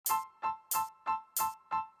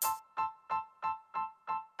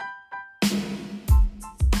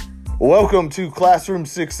Welcome to Classroom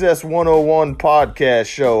Success 101 podcast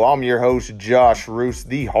show. I'm your host, Josh Roos,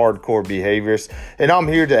 the hardcore behaviorist, and I'm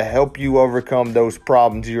here to help you overcome those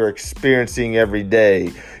problems you're experiencing every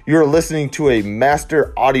day. You're listening to a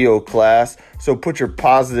master audio class, so put your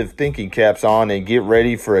positive thinking caps on and get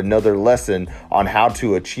ready for another lesson on how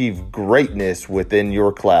to achieve greatness within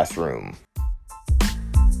your classroom.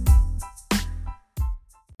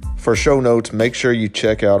 For show notes, make sure you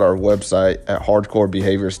check out our website at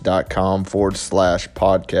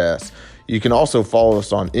hardcorebehaviorist.com/podcast. You can also follow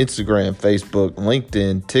us on Instagram, Facebook,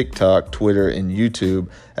 LinkedIn, TikTok, Twitter, and YouTube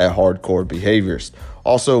at Hardcore Behaviorist.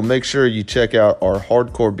 Also, make sure you check out our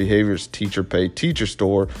Hardcore Behaviorist Teacher Pay Teacher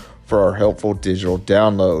Store for our helpful digital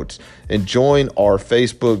downloads. And join our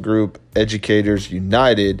Facebook group, Educators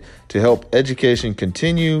United, to help education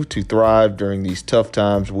continue to thrive during these tough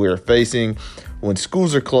times we are facing when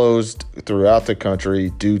schools are closed throughout the country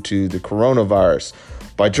due to the coronavirus.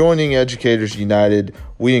 By joining Educators United,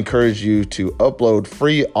 we encourage you to upload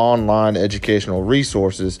free online educational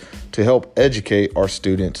resources to help educate our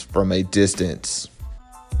students from a distance.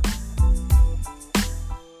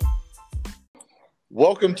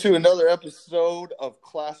 Welcome to another episode of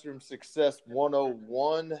Classroom Success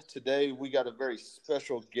 101. Today we got a very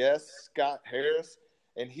special guest, Scott Harris,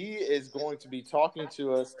 and he is going to be talking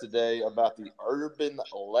to us today about the urban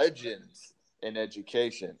legends in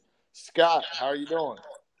education. Scott, how are you doing?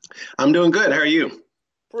 I'm doing good. How are you?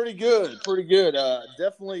 Pretty good.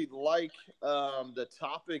 Definitely like the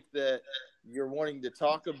topic that you're wanting to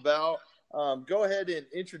talk about. Go ahead and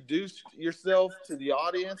introduce yourself to the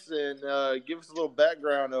audience and give us a little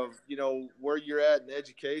background of, where you're at in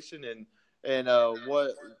education and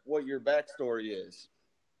what your backstory is.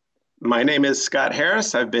 My name is Scott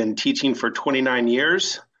Harris. I've been teaching for 29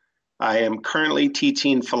 years. I am currently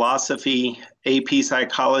teaching philosophy, AP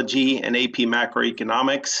psychology, and AP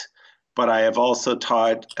macroeconomics, but I have also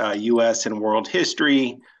taught U.S. and world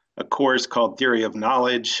history, a course called Theory of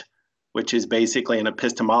Knowledge, which is basically an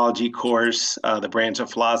epistemology course, the branch of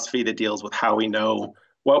philosophy that deals with how we know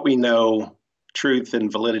what we know, truth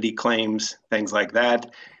and validity claims, things like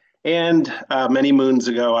that. And many moons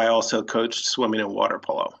ago, I also coached swimming and water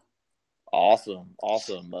polo. Awesome.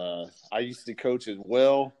 I used to coach as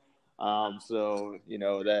well. So,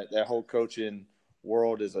 that whole coaching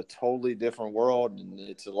world is a totally different world, and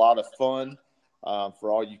it's a lot of fun for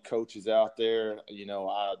all you coaches out there.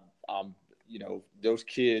 I'm those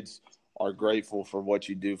kids are grateful for what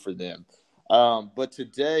you do for them. But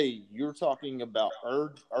today you're talking about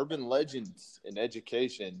urban legends in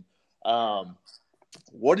education.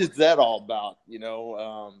 What is that all about?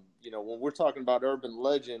 When we're talking about urban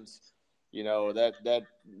legends, that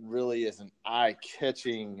really is an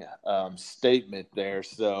eye-catching statement there.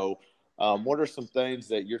 So what are some things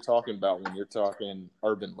that you're talking about when you're talking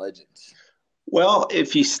urban legends? Well,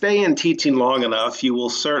 if you stay in teaching long enough, you will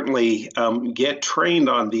certainly get trained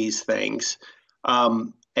on these things,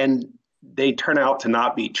 and they turn out to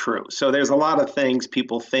not be true. So there's a lot of things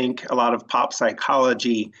people think, a lot of pop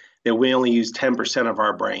psychology, that we only use 10% of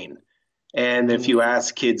our brain. And if you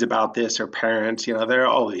ask kids about this or parents, they're,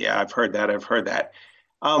 oh, yeah, I've heard that.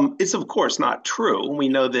 It's, of course, not true. We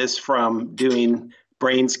know this from doing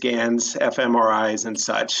brain scans, fMRIs, and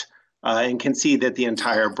such, and can see that the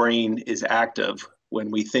entire brain is active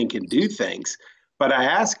when we think and do things. But I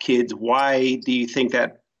ask kids, why do you think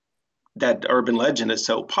that urban legend is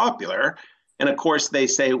so popular? And, of course, they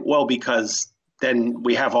say, well, because then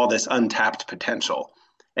we have all this untapped potential.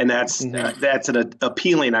 And that's an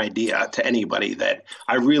appealing idea to anybody, that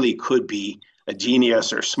I really could be a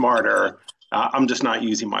genius or smarter. I'm just not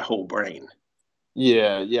using my whole brain.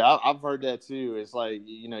 Yeah, I've heard that too. It's like,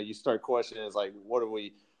 you start questioning, it's like,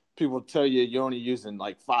 people tell you're only using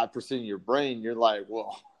like 5% of your brain. You're like,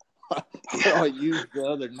 well, I use the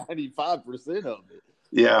other 95% of it.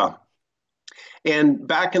 Yeah. And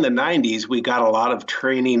back in the 90s, we got a lot of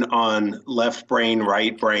training on left brain,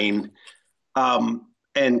 right brain.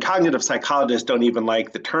 And cognitive psychologists don't even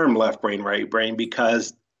like the term left brain, right brain,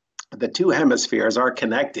 because the two hemispheres are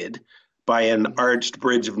connected by an arched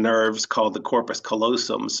bridge of nerves called the corpus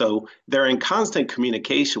callosum. So they're in constant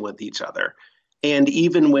communication with each other. And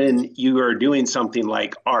even when you are doing something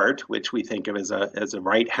like art, which we think of as a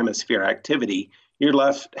right hemisphere activity, your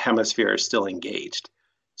left hemisphere is still engaged.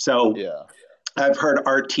 So yeah. I've heard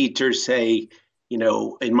art teachers say,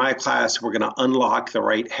 in my class, we're going to unlock the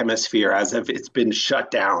right hemisphere as if it's been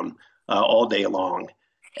shut down all day long.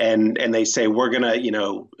 And they say, we're going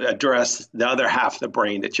to, address the other half of the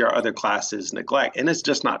brain that your other classes neglect. And it's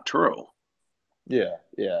just not true. Yeah.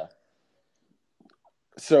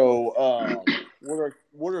 So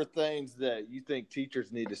what are things that you think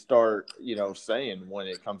teachers need to start, saying when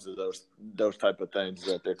it comes to those type of things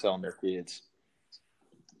that they're telling their kids?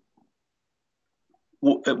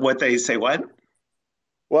 What they say, what?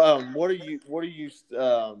 Well, what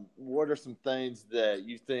are some things that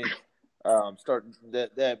you think start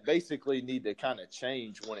that basically need to kind of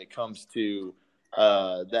change when it comes to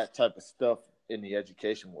that type of stuff in the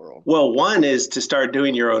education world? Well, one is to start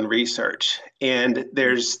doing your own research. And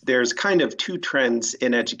there's kind of two trends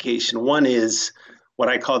in education. One is what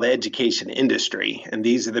I call the education industry. And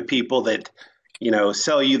these are the people that,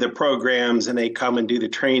 sell you the programs and they come and do the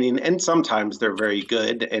training. And sometimes they're very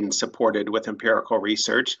good and supported with empirical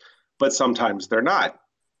research, but sometimes they're not.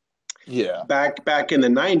 Yeah. Back in the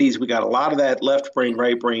 90s, we got a lot of that left brain,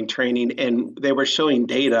 right brain training, and they were showing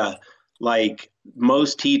data like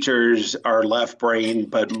most teachers are left brain,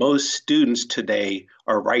 but most students today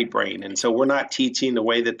are right brain. And so we're not teaching the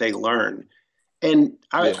way that they learn. And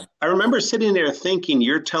I remember sitting there thinking,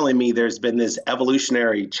 you're telling me there's been this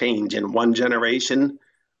evolutionary change in one generation,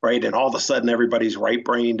 right? And all of a sudden everybody's right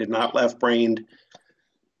brained and not left brained.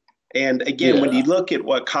 And again, when you look at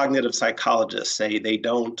what cognitive psychologists say, they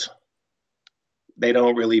don't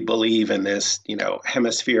really believe in this,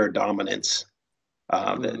 hemisphere dominance.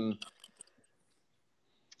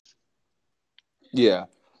 Yeah.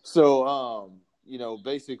 So,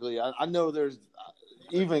 basically, I know there's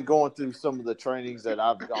even going through some of the trainings that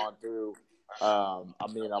I've gone through. I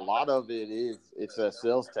mean, a lot of it's a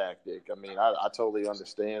sales tactic. I mean, I totally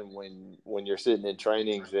understand when you're sitting in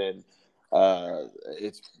trainings and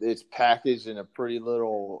it's packaged in a pretty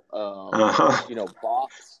little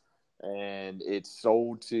box, and it's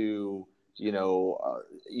sold to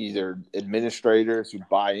either administrators who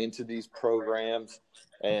buy into these programs.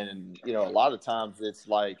 And, a lot of times it's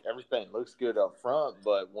like everything looks good up front,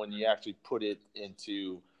 but when you actually put it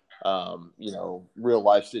into, real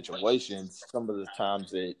life situations, some of the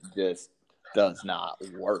times it just does not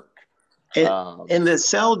work. And the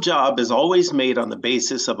sell job is always made on the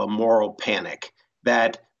basis of a moral panic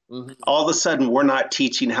that all of a sudden we're not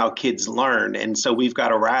teaching how kids learn. And so we've got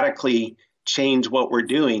to radically change what we're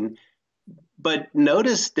doing. But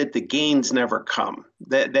notice that the gains never come.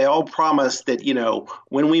 That they all promise that,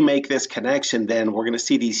 when we make this connection, then we're going to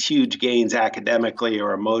see these huge gains academically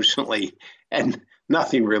or emotionally, and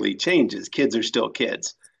nothing really changes. Kids are still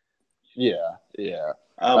kids. Yeah.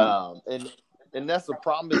 And that's the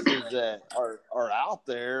promises that are out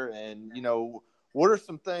there. And, what are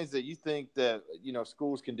some things that you think that,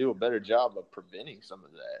 schools can do a better job of preventing some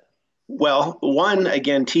of that? Well, one,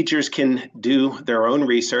 again, teachers can do their own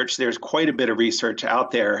research. There's quite a bit of research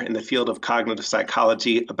out there in the field of cognitive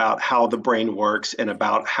psychology about how the brain works and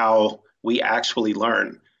about how we actually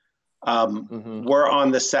learn. We're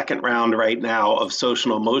on the second round right now of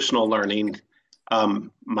social emotional learning.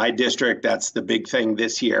 My district, that's the big thing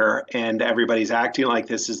this year, and everybody's acting like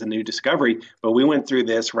this is a new discovery. But we went through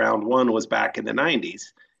this. Round one was back in the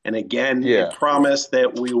 90s. And again, it promised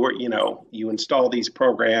that we were, you install these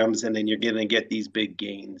programs and then you're going to get these big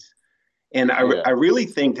gains. And I really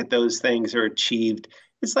think that those things are achieved.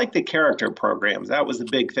 It's like the character programs. That was the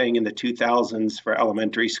big thing in the 2000s for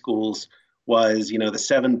elementary schools was, the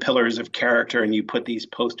 7 pillars of character. And you put these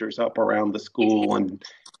posters up around the school and,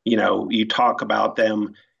 you talk about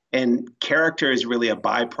them. And character is really a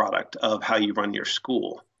byproduct of how you run your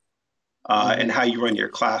school and how you run your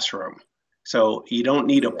classroom. So you don't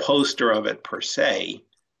need a poster of it per se.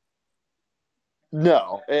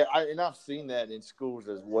 No, and I've seen that in schools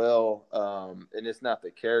as well. And it's not the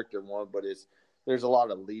character one, but there's a lot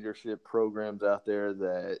of leadership programs out there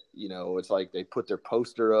that it's like they put their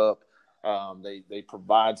poster up, they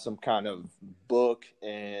provide some kind of book,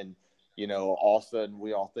 and all of a sudden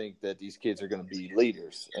we all think that these kids are going to be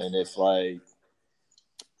leaders, and it's like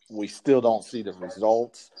we still don't see the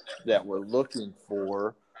results that we're looking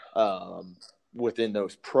for within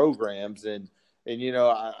those programs. And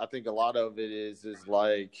I think a lot of it is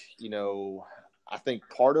like, I think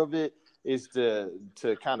part of it is to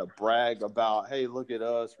kind of brag about, hey, look at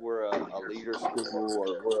us, we're a leader school,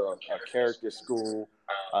 or we're a character school.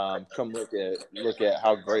 Come look at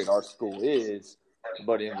how great our school is.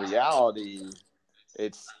 But in reality,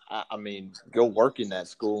 go work in that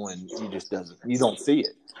school and you don't see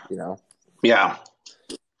it, Yeah.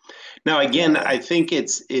 Now, again, I think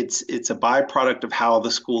it's a byproduct of how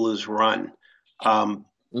the school is run. And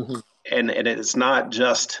it's not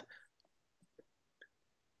just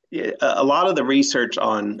a lot of the research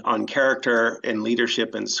on character and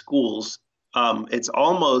leadership in schools. It's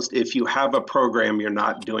almost if you have a program, you're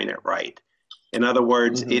not doing it right. In other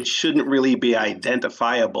words, it shouldn't really be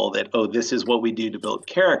identifiable that, this is what we do to build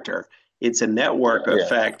character. It's a network Yeah.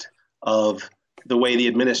 effect of the way the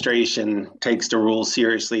administration takes the rules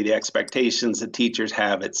seriously, the expectations that teachers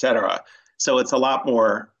have, et cetera. So it's a lot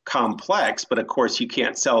more complex, but of course you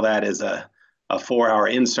can't sell that as a 4-hour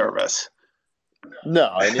in-service.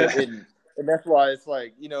 No, and that's why it's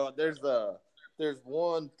like, there's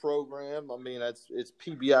one program. I mean, it's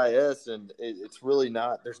PBIS, and it's really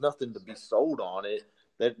not. There's nothing to be sold on it.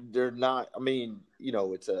 That they're not. I mean,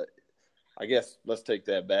 it's a. I guess let's take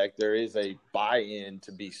that back. There is a buy-in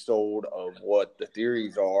to be sold of what the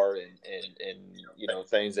theories are, and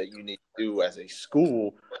things that you need to do as a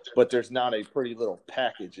school, but there's not a pretty little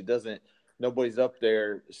package. It doesn't. Nobody's up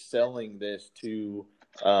there selling this to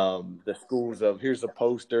the schools of, here's a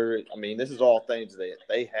poster. I mean, this is all things that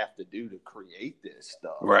they have to do to create this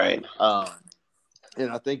stuff. Right.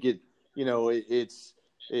 And I think it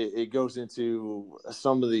goes into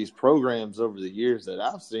some of these programs over the years that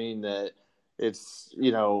I've seen that it's,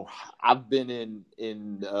 I've been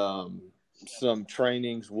in some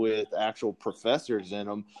trainings with actual professors in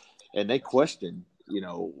them, and they question,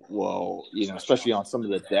 especially on some of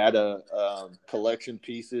the data collection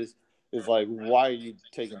pieces, is like, why are you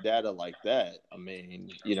taking data like that? I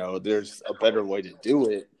mean, there's a better way to do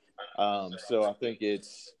it. So I think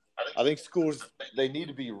schools, they need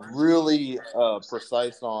to be really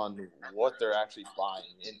precise on what they're actually buying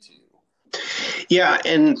into. Yeah,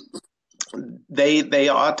 and they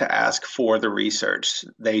ought to ask for the research.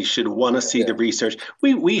 They should want to see the research.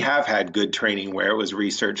 We have had good training where it was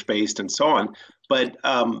research based and so on, but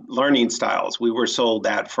learning styles, we were sold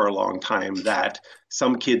that for a long time, that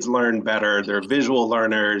some kids learn better, they're visual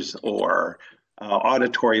learners or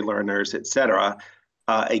auditory learners, etc.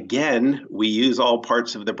 Again, we use all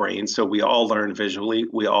parts of the brain, so we all learn visually,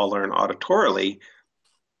 we all learn auditorily,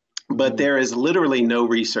 but there is literally no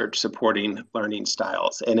research supporting learning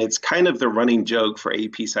styles. And it's kind of the running joke for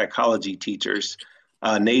AP psychology teachers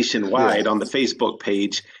nationwide on the Facebook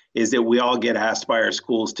page, is that we all get asked by our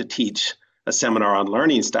schools to teach a seminar on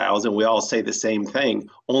learning styles, and we all say the same thing.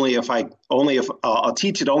 I'll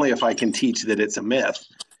teach it only if I can teach that it's a myth.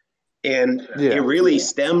 And it really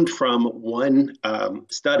stemmed from one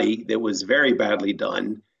study that was very badly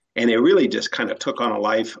done, and it really just kind of took on a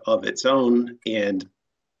life of its own. And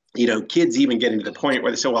kids even getting to the point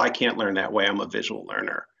where they say, well, I can't learn that way, I'm a visual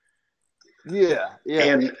learner.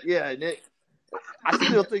 And I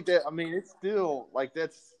still think that, I mean, it's still like,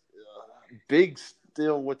 that's big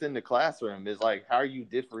still within the classroom, is like, how are you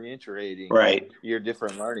differentiating your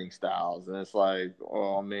different learning styles? And it's like,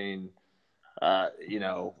 well, I mean,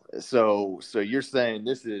 so you're saying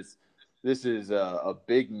this is a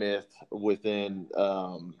big myth within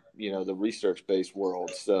the research-based world.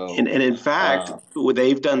 So and in fact,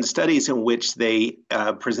 they've done studies in which they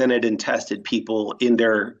presented and tested people in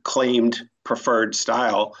their claimed preferred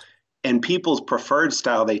style, and people's preferred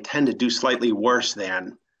style they tend to do slightly worse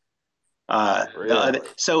than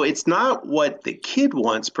so it's not what the kid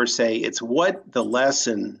wants per se, it's what's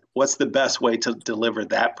the best way to deliver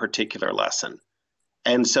that particular lesson.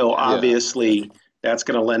 And so obviously that's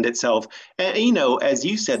going to lend itself. And, as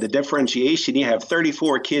you said, the differentiation, you have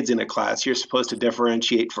 34 kids in a class, you're supposed to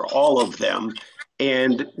differentiate for all of them.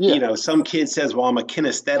 And, some kid says, well, I'm a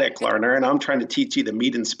kinesthetic learner, and I'm trying to teach you the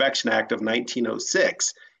Meat Inspection Act of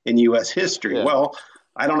 1906 in U.S. history. Well,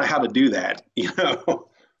 I don't know how to do that,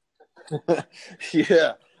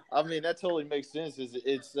 Yeah, I mean, that totally makes sense. There's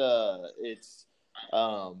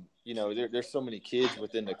so many kids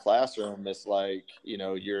within the classroom. It's like,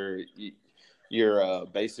 you're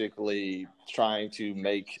basically trying to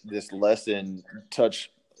make this lesson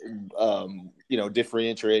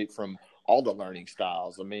differentiate from all the learning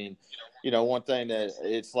styles. I mean, one thing that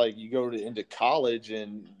it's like, you go into college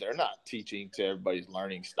and they're not teaching to everybody's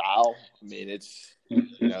learning style. I mean, it's,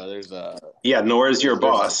 there's nor is your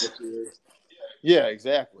boss. Yeah,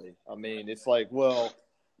 exactly. I mean, it's like, well,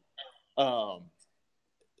 that's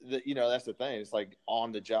the thing. It's like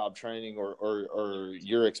on the job training, or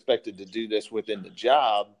you're expected to do this within the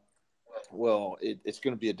job. Well, it's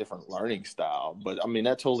going to be a different learning style, but I mean,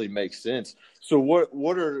 that totally makes sense. So what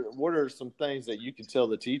are some things that you can tell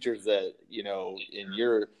the teachers that, in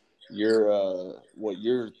your what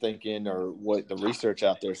you're thinking, or what the research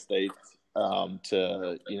out there states,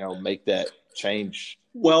 to, make that change?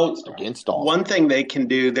 Well, one thing they can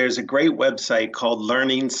do, there's a great website called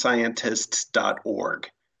learningscientists.org.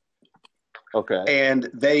 Okay. And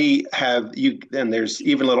they have and there's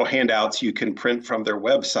even little handouts you can print from their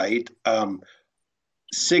website.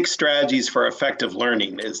 6 strategies for effective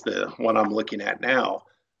learning is the one I'm looking at now.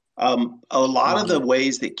 A lot of the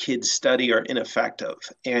ways that kids study are ineffective.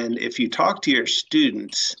 And if you talk to your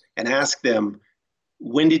students and ask them,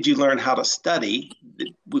 when did you learn how to study?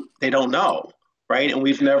 They don't know, right? And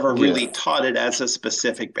we've never really Yeah. taught it as a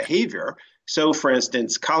specific behavior. So, for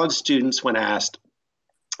instance, college students, when asked,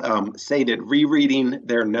 stated rereading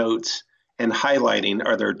their notes and highlighting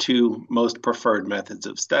are their two most preferred methods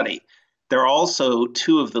of study. They're also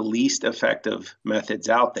two of the least effective methods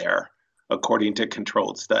out there, according to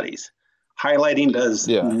controlled studies. Highlighting does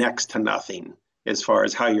Yeah. next to nothing as far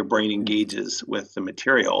as how your brain engages with the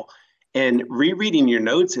material. And rereading your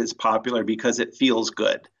notes is popular because it feels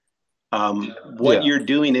good. What Yeah. you're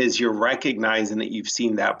doing is you're recognizing that you've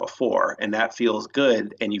seen that before, and that feels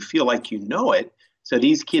good, and you feel like you know it. So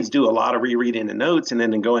these kids do a lot of rereading the notes, and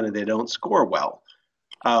then they go in and they don't score well.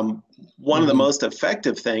 Um, One of the Hmm. most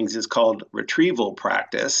effective things is called retrieval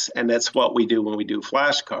practice, and that's what we do when we do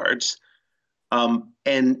flashcards.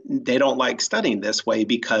 And they don't like studying this way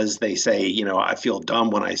because they say, I feel dumb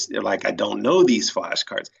when I don't know these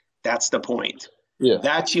flashcards. That's the point. Yeah.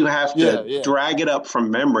 That you have Yeah. to Yeah. drag it up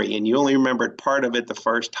from memory and you only remembered part of it the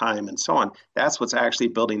first time and so on. That's what's actually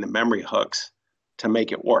building the memory hooks to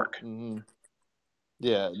make it work. Hmm.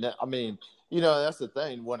 Yeah. I mean, that's the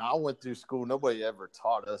thing. When I went through school, nobody ever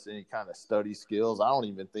taught us any kind of study skills. I don't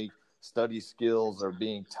even think study skills are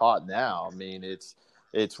being taught now. I mean, it's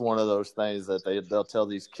one of those things that they'll tell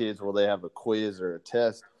these kids where they have a quiz or a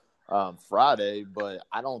test Friday, but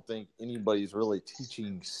I don't think anybody's really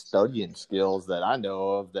teaching studying skills that I know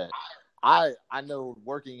of that I know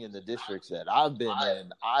working in the districts that I've been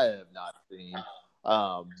in, I have not seen.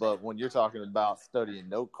 But when you're talking about studying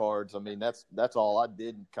note cards, I mean that's all I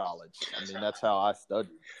did in college. I mean that's how I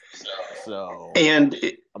studied. So And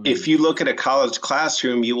I if mean, you look at a college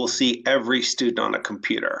classroom, you will see every student on a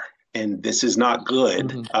computer. And this is not good,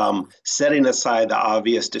 mhm. setting aside the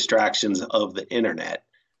obvious distractions of the internet.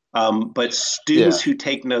 But students Yeah, who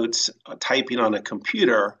take notes typing on a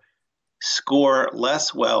computer score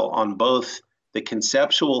less well on both the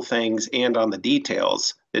conceptual things and on the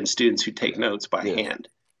details than students who take notes by yeah, hand.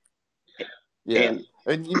 yeah. And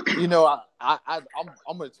And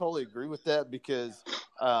I'm going to totally agree with that because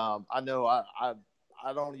I know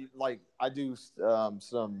I don't like I do some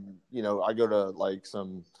I go to like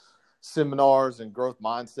some seminars and growth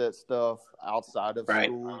mindset stuff outside of right,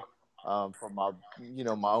 school for my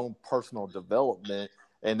my own personal development,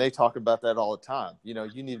 and they talk about that all the time. You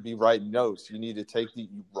need to be writing notes. You need to you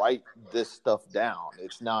write this stuff down.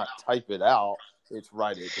 It's not type it out. It's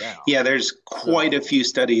write it down. yeah, there's quite a So few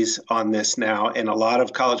studies on this now, and a lot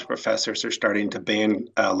of college professors are starting to ban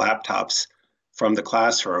laptops from the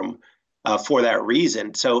classroom for that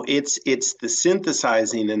reason. So it's the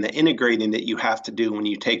synthesizing and the integrating that you have to do when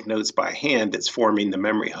you take notes by hand that's forming the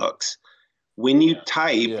memory hooks. When you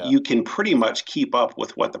type, yeah. you can pretty much keep up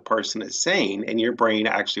with what the person is saying, and your brain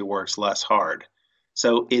actually works less hard.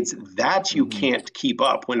 So it's that you Hmm. can't keep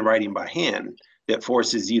up when writing by hand that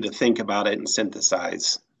forces you to think about it and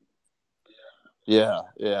synthesize. Yeah,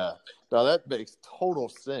 yeah. Now that makes total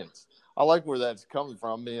sense. I like where that's coming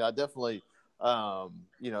from. I mean, I definitely,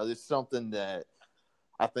 it's something that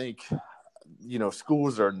I think,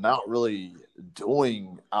 schools are not really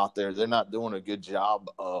doing out there. They're not doing a good job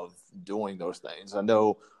of doing those things. I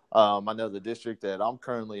know the district that I'm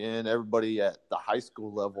currently in, everybody at the high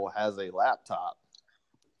school level has a laptop.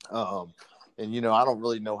 Um, and, I don't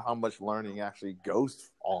really know how much learning actually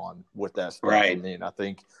goes on with that stuff. I Right. mean, I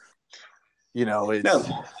think it's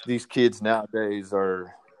No, these kids nowadays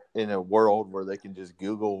are in a world where they can just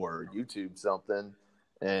Google or YouTube something,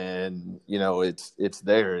 and it's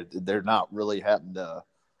there. They're not really having to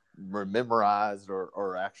memorize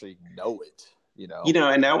or actually know it.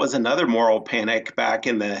 and that was another moral panic back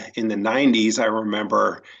in the 90s. I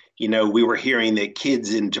remember, we were hearing that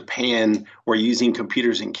kids in Japan were using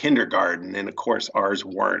computers in kindergarten, and of course ours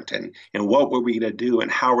weren't. And what were we going to do,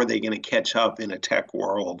 and how were they going to catch up in a tech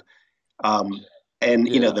world? Um, and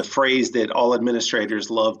Yeah, the phrase that all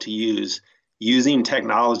administrators love to use, using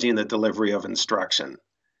technology in the delivery of instruction,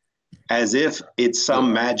 as if it's some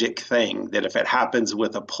yeah, magic thing that if it happens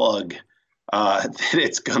with a plug, then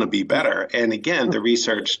it's going to be better. And again, the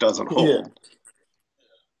research doesn't yeah, hold.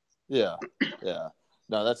 yeah, yeah.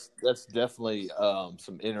 No, that's definitely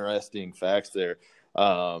some interesting facts there.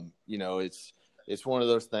 It's one of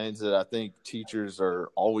those things that I think teachers are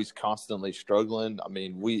always constantly struggling. I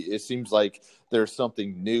mean, it seems like there's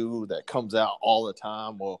something new that comes out all the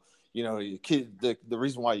time. Well, your kid, the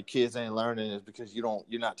reason why your kids ain't learning is because you're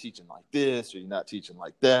not teaching like this or you're not teaching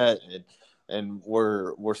like that, and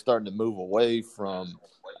we're starting to move away from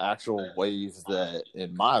actual ways that,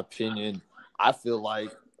 in my opinion, I feel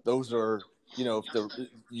like those are, if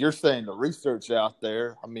you're saying the research out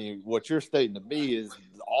there, I mean, what you're stating to me is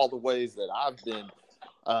all the ways that I've been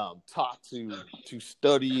taught to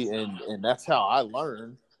study, and that's how I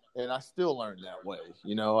learned, and I still learn that way,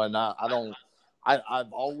 you know. And I don't,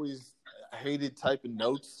 I've always hated typing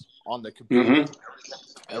notes on the computer.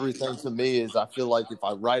 Mm-hmm. Everything to me is, I feel like if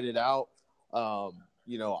I write it out,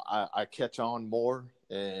 you know, I catch on more,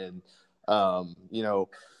 and you know,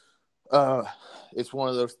 uh, it's one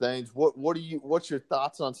of those things. What's your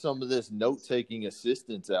thoughts on some of this note taking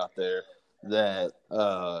assistance out there that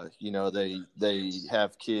you know, they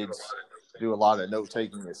have kids do a lot of note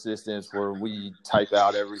taking assistance where we type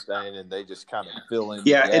out everything and they just kind of fill in the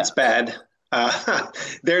Yeah, it's gaps. bad.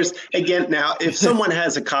 There's again now, if someone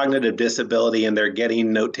has a cognitive disability and they're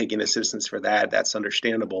getting note-taking assistance for that, that's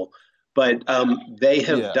understandable. But they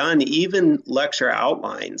have Yeah. done even lecture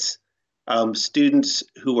outlines. Students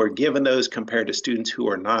who were given those compared to students who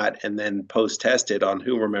are not, and then post-tested on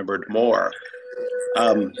who remembered more.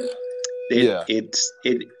 Um, Yeah.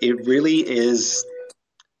 it really is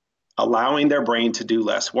allowing their brain to do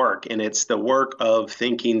less work, and it's the work of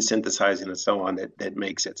thinking, synthesizing, and so on that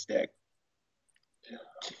makes it stick.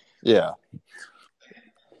 Yeah.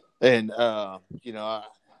 And you know,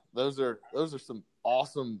 those are some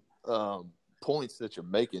awesome points that you're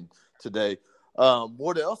making today.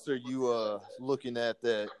 What else are you looking at,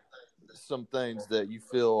 that some things that you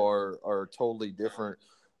feel are totally different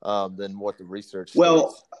than what the research Well,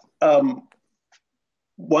 states? um,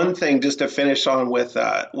 one thing just to finish on with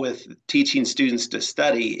teaching students to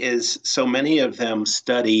study is so many of them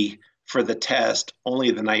study for the test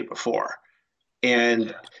only the night before,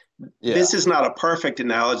 and Yeah. this is not a perfect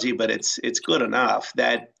analogy, but it's good enough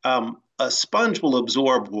that a sponge will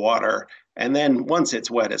absorb water, and then once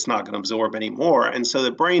it's wet, it's not going to absorb anymore. And so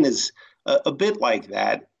the brain is a bit like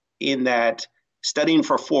that, in that studying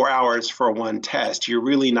for 4 hours for one test, you're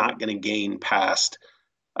really not going to gain past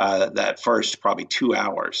that first probably 2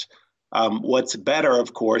 hours. What's better,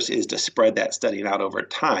 of course, is to spread that studying out over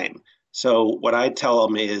time. So what I tell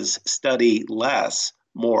them is study less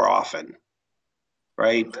more often,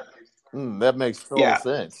 right? That makes total Yeah.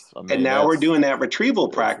 sense. I And mean, now we're that's doing that retrieval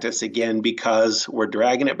it's practice again because we're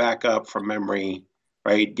dragging it back up from memory,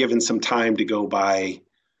 right? Given some time to go by.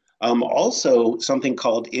 Also, something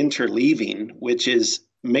called interleaving, which is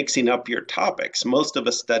mixing up your topics. Most of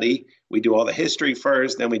us study, we do all the history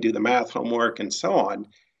first, then we do the math homework and so on.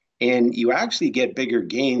 And you actually get bigger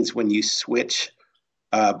gains when you switch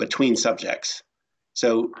between subjects.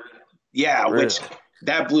 So, yeah, which really.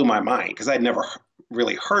 that blew my mind because I'd never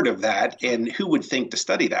really heard of that. And who would think to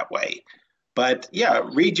study that way? But yeah,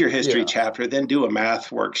 read your history Yeah. chapter, then do a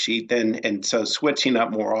math worksheet, then and so switching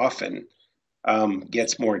up more often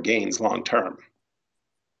gets more gains long term.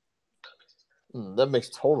 That makes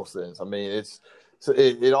total sense. I mean, it's so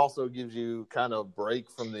it also gives you kind of a break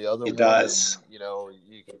from the other It one, and does. you know,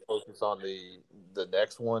 you can focus on the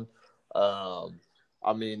next one. Um,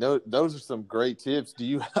 I mean, those are some great tips. Do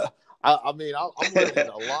you? I mean, I'm learning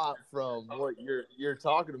a lot from what you're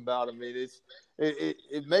talking about. I mean,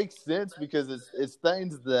 it makes sense because it's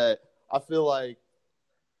things that I feel like,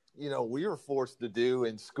 you know, we were forced to do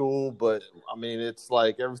in school, but I mean, it's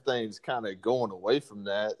like everything's kind of going away from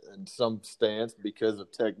that in some stance because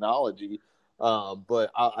of technology.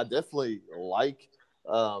 But I definitely like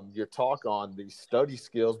your talk on these study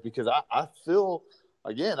skills, because I feel,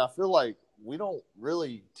 again, I feel like we don't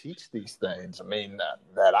really teach these things. I mean,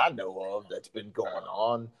 that I know of, that's been going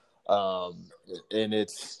on. Um, and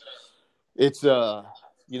it's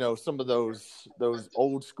you know, some of those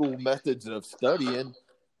old school methods of studying.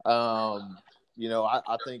 um you know,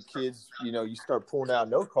 I think kids, you know, you start pulling out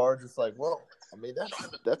note cards, it's like, well, I mean, that's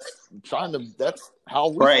how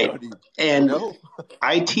we Right. studied, you And know.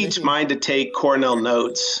 I I teach mean, mine to take Cornell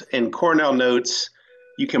notes. And Cornell notes,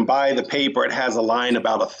 you can buy the paper, it has a line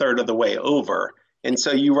about a third of the way over. And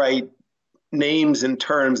so you write names and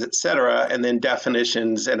terms, et cetera, and then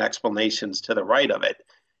definitions and explanations to the right of it.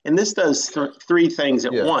 And this does three things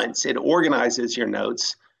at yeah. once. It organizes your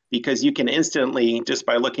notes because you can instantly, just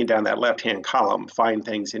by looking down that left-hand column, find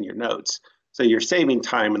things in your notes. So you're saving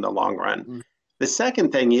time in the long run. The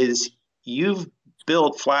second thing is you've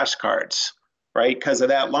built flashcards, right? Because of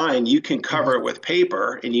that line, you can Mm-hmm. cover it with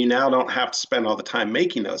paper and you now don't have to spend all the time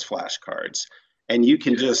making those flashcards. And you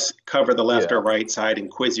can just cover the left or Yeah. right side and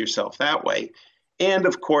quiz yourself that way. And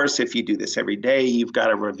of course, if you do this every day, you've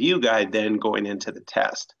got a review guide then going into the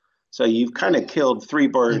test. So you've kind of killed three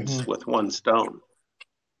Mm-hmm. birds with one stone.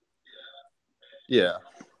 Yeah.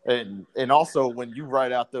 And also, when you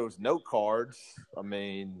write out those note cards, I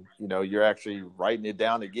mean, you know, you're actually writing it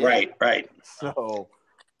down again. Right, right. So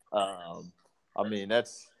Um, I mean,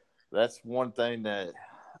 that's one thing that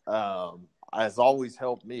has always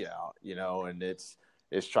helped me out, you know, and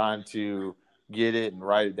is trying to get it and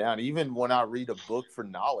write it down. Even when I read a book for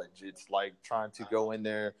knowledge, it's like trying to go in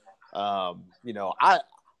there.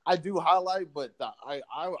 I do highlight, but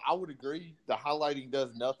I would agree the highlighting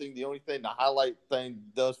does nothing. The only thing the highlight thing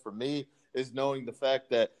does for me is knowing the fact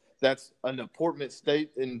that that's an important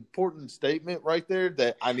statement right there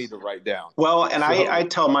that I need to write down. Well, and I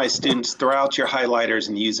tell my students, throw out your highlighters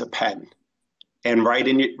and use a pen and write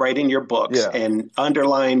in your books and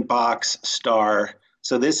underline, box, star.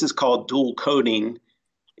 So this is called dual coding,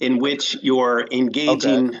 in which you're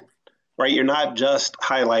engaging, right? You're not just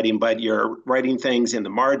highlighting, but you're writing things in the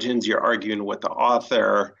margins, you're arguing with the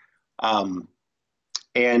author.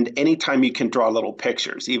 And anytime you can draw little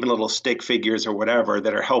pictures, even little stick figures or whatever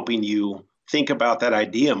that are helping you think about that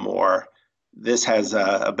idea more, this has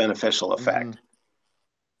a beneficial effect. Mm-hmm.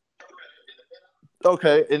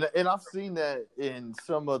 Okay, and I've seen that in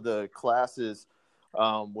some of the classes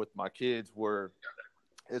with my kids where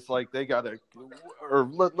it's like they got to, or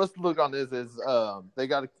let's look on this as they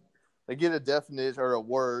get a definition or a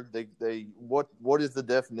word. What is the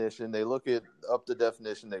definition? They look up the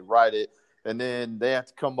definition, they write it, and then they have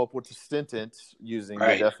to come up with a sentence using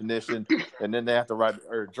the definition, and then they have to write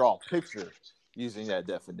or draw a picture using that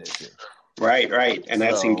definition. Right, and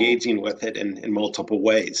that's engaging with it in multiple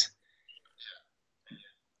ways.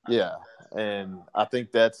 Yeah, and I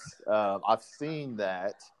think that's I've seen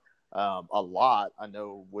that a lot. I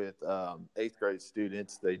know with 8th grade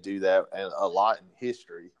students, they do that and a lot in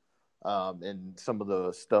history and some of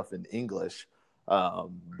the stuff in English.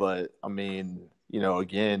 But I mean,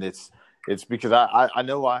 again, it's because I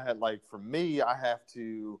know I had, like, for me, I have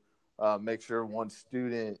to make sure one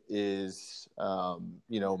student is,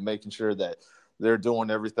 making sure that they're doing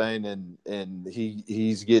everything and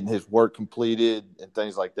he's getting his work completed and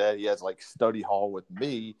things like that. He has like study hall with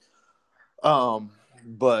me.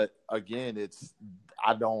 But again,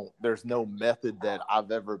 there's no method that I've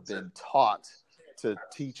ever been taught to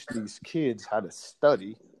teach these kids how to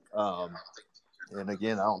study. And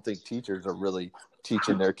again, I don't think teachers are really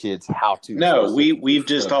teaching their kids how to. No, we've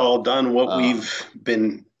just all done what we've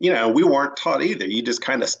been, we weren't taught either. You just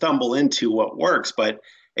kind of stumble into what works. But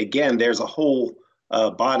again, there's a whole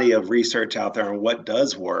body of research out there on what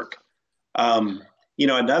does work.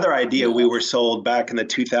 Another idea we were sold back in the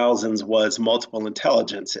 2000s was multiple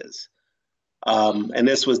intelligences. And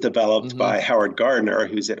this was developed by Howard Gardner,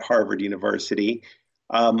 who's at Harvard University.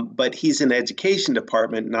 But he's in the education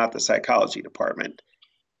department, not the psychology department.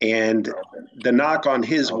 And the knock on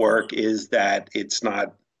his work is that it's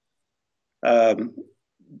not,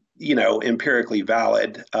 empirically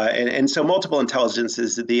valid. And so multiple intelligence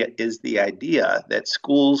is the idea that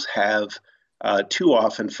schools have too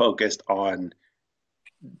often focused on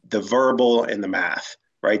the verbal and the math,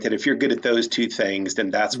 right? That if you're good at those two things,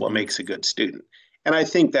 then that's what makes a good student. And I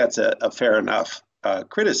think that's a fair enough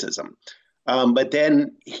criticism. But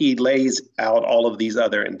then he lays out all of these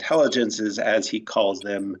other intelligences, as he calls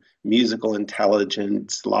them: musical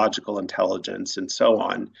intelligence, logical intelligence, and so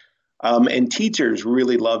on. And teachers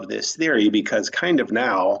really love this theory because kind of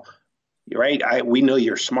now, right, we know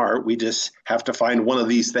you're smart. We just have to find one of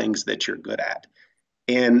these things that you're good at.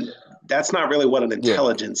 And that's not really what an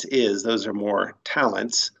intelligence is. Those are more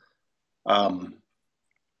talents.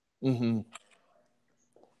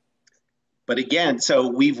 But again, so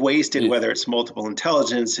we've wasted, whether it's multiple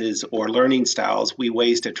intelligences or learning styles, we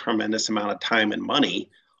waste a tremendous amount of time and money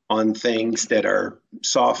on things that are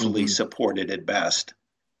softly supported at best.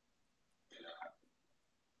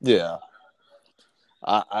 Yeah,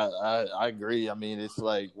 I agree. I mean, it's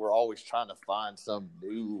like we're always trying to find some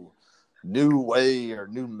new way or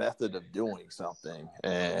new method of doing something,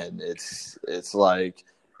 and it's like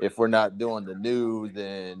if we're not doing the new,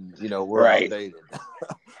 then we're outdated.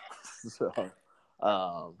 So,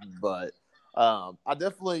 but I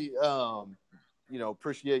definitely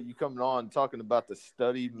appreciate you coming on and talking about the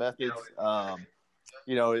study methods.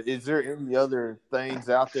 Is there any other things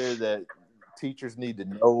out there that teachers need to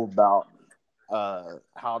know about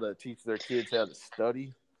how to teach their kids how to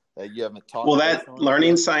study that you haven't taught? Well, that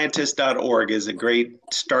learningscientist.org is a great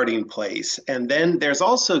starting place. And then there's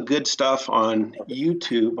also good stuff on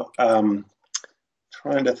YouTube.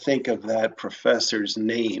 Trying to think of that professor's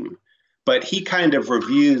name, but he kind of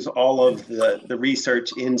reviews all of the research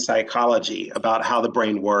in psychology about how the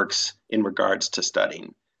brain works in regards to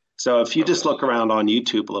studying. So if you just look around on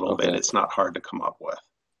YouTube a little bit, it's not hard to come up with.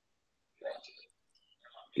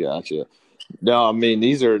 Gotcha. No, I mean,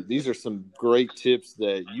 these are some great tips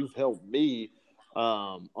that you've helped me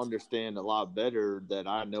understand a lot better that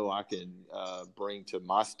I know I can bring to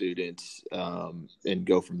my students and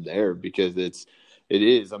go from there, because it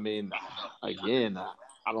is. I mean, again,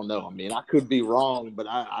 I don't know. I mean, I could be wrong, but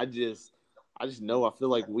I just know, I feel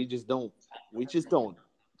like we just don't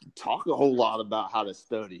talk a whole lot about how to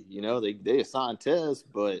study. You know, they assign tests,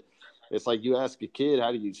 but it's like you ask a kid,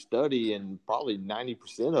 how do you study? And probably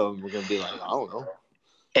 90% of them are going to be like, I don't know.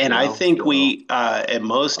 And You I know, think so we, at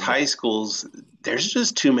most I mean, high schools, there's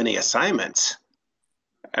just too many assignments.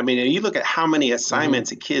 I mean, you look at how many mhm.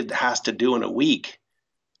 assignments a kid has to do in a week,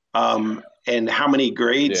 and how many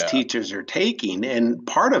grades Yeah, teachers are taking. And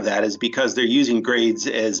part of that is because they're using grades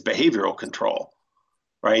as behavioral control,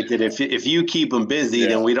 right? That if you keep them busy,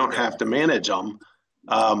 then yeah, we don't yeah, have to manage them.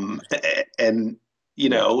 And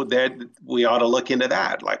yeah. that we ought to look into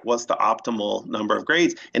that. Like, what's the optimal number of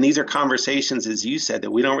grades? And these are conversations, as you said,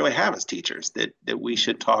 that we don't really have as teachers that we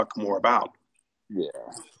should talk more about. Yeah.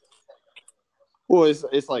 Well,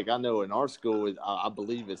 it's like, I know in our school, I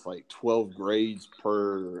believe it's like 12 grades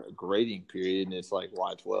per grading period, and it's like,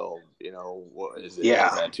 why 12? You know, what is Yeah.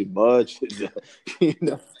 that too much? Is that, you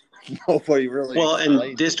know, nobody really Well, and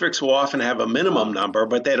explains it. districts will often have a minimum Uh, number,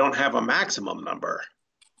 but they don't have a maximum number.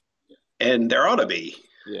 And there ought to be.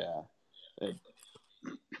 yeah, and-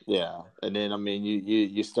 yeah, and then I mean,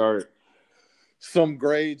 you start. Some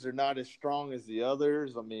grades are not as strong as the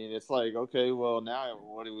others. I mean, it's like, okay, well, now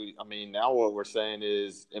what do we? I mean, now what we're saying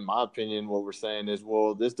is, in my opinion, what we're saying is,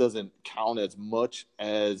 well, this doesn't count as much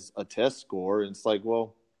as a test score. And it's like,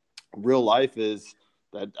 well, real life is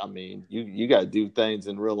that. I mean, you got to do things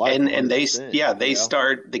in real life And they 100%. yeah, You they know,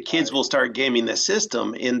 start the kids like, will start gaming the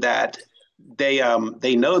system in that they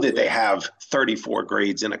know that they yeah, have 34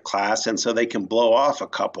 grades in a class, and so they can blow off a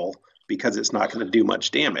couple because it's not going to do much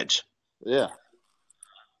damage. yeah,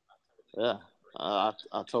 yeah. I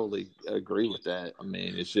totally agree with that. I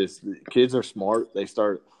mean, it's just kids are smart. They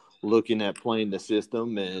start looking at playing the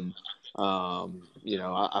system, and you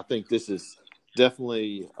know, I think this is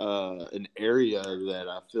definitely an area that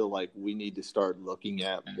I feel like we need to start looking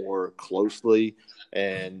at more closely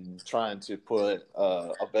and trying to put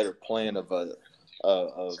a better plan of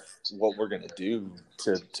what we're going to do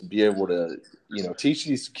to be able to, you know, teach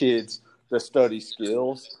these kids the study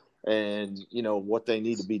skills and, you know, what they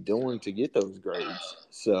need to be doing to get those grades.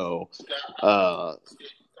 So, uh,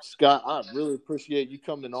 Scott, I really appreciate you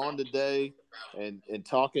coming on today and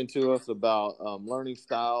talking to us about learning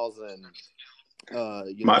styles and,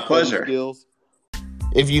 you know, My study pleasure. skills.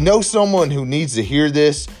 If you know someone who needs to hear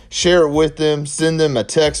this, share it with them, send them a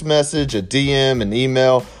text message, a DM, an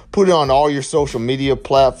email, put it on all your social media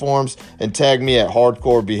platforms, and tag me at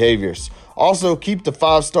Hardcore Behaviors. Also, keep the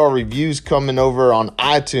 5-star reviews coming over on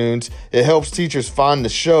iTunes. It helps teachers find the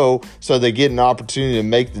show so they get an opportunity to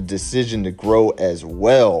make the decision to grow as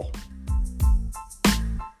well.